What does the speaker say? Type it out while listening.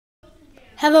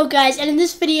Hello guys, and in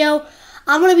this video,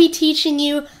 I'm going to be teaching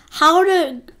you how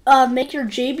to make your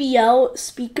JBL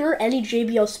speaker, any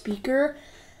JBL speaker.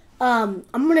 I'm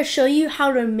going to show you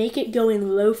how to make it go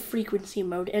in low frequency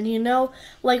mode. And you know,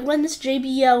 like when this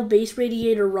JBL bass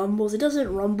radiator rumbles, it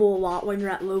doesn't rumble a lot when you're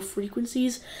at low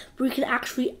frequencies, but we can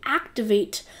actually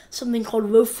activate something called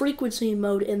low frequency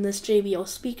mode in this JBL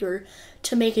speaker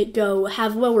to make it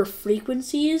have lower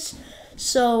frequencies.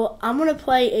 So I'm going to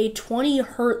play a 20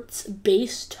 hertz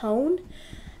bass tone,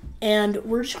 and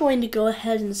we're just going to go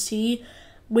ahead and see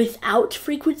without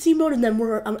frequency mode, and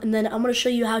then I'm going to show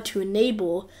you how to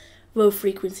enable low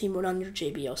frequency mode on your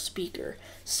JBL speaker.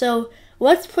 So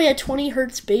let's play a 20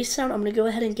 hertz bass sound. I'm going to go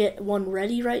ahead and get one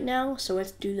ready right now, so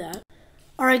let's do that.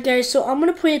 Alright guys, so I'm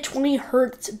going to play a 20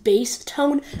 hertz bass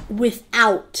tone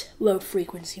without low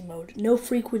frequency mode. No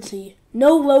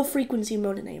low frequency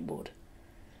mode enabled.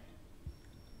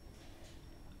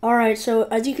 Alright, so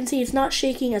as you can see, it's not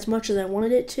shaking as much as I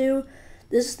wanted it to.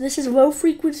 This is low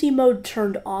frequency mode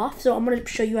turned off, so I'm going to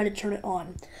show you how to turn it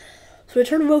on. So to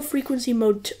turn low frequency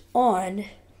mode on,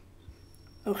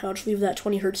 okay, I'll just leave that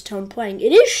 20 hertz tone playing.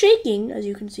 It is shaking, as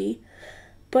you can see,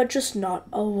 but just not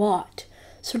a lot.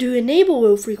 So to enable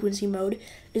low frequency mode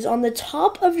is on the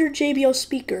top of your JBL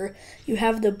speaker, you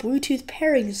have the Bluetooth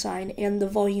pairing sign and the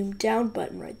volume down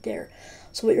button right there.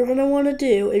 So what you're going to want to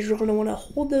do is you're going to want to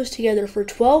hold those together for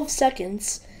 12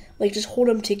 seconds, like just hold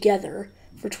them together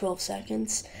for 12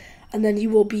 seconds, and then you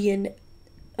will be in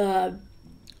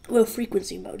low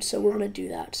frequency mode. So we're going to do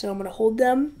that. So I'm going to hold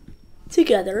them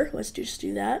together. Let's just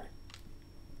do that.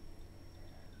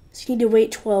 So you need to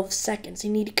wait 12 seconds.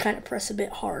 You need to kind of press a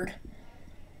bit hard.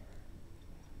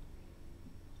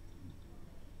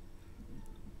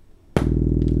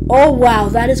 Oh wow,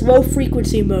 that is low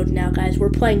frequency mode now, guys. We're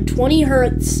playing 20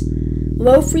 hertz,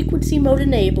 low frequency mode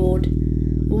enabled.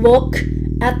 Look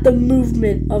at the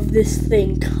movement of this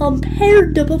thing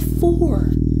compared to before.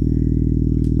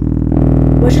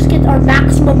 Let's just get our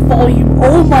maximum volume.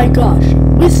 Oh my gosh,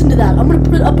 listen to that. I'm gonna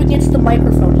put it up against the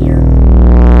microphone here.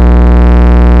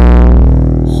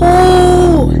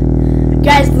 Oh,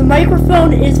 guys, the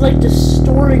microphone is like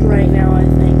distorting right now, I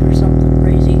think, or something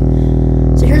crazy.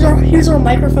 So here's our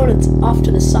microphone. It's off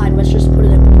to the side. Let's just put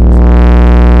it in.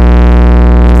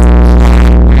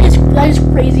 That is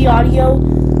crazy audio.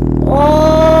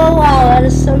 Oh wow, that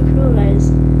is so cool,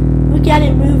 guys. Look at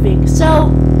it moving.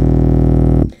 So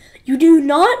you do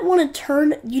not want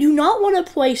to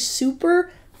play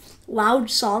super loud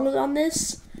songs on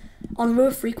this on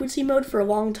low frequency mode for a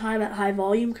long time at high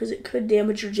volume, because it could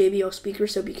damage your JBL speaker,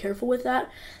 so be careful with that.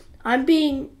 I'm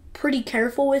being pretty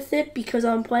careful with it because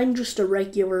I'm playing just a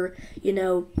regular,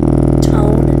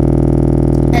 tone,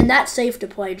 and that's safe to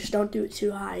play. Just don't do it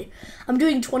too high. I'm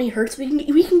doing 20 hertz. We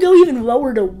can go even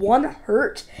lower to 1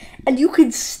 hertz, and you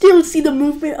can still see the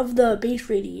movement of the bass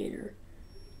radiator.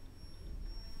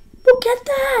 Look at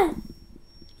that!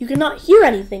 You cannot hear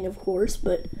anything, of course,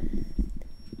 but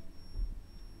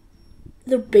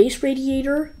the bass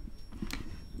radiator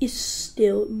is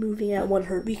still moving at 1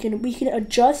 hertz. We can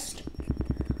adjust.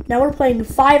 Now we're playing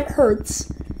 5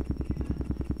 hertz.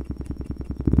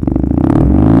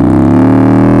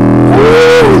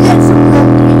 Oh, that's some real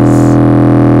bass.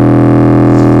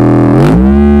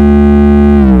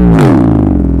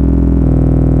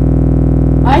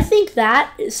 I think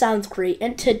that sounds great.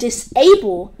 And to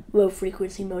disable low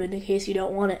frequency mode, in case you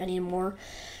don't want it anymore,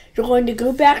 you're going to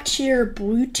go back to your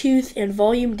Bluetooth and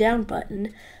volume down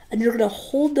button, and you're going to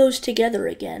hold those together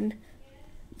again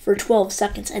for 12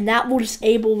 seconds, and that will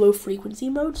disable low frequency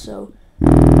mode. So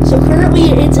currently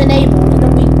it's enabled, and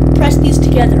then we press these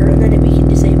together, and then we can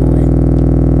disable it.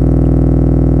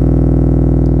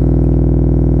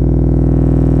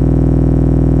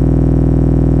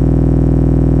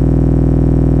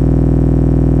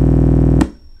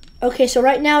 Okay, so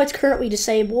right now it's currently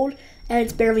disabled, and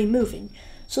it's barely moving.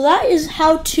 So that is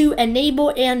how to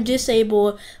enable and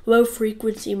disable low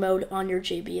frequency mode on your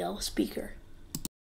JBL speaker.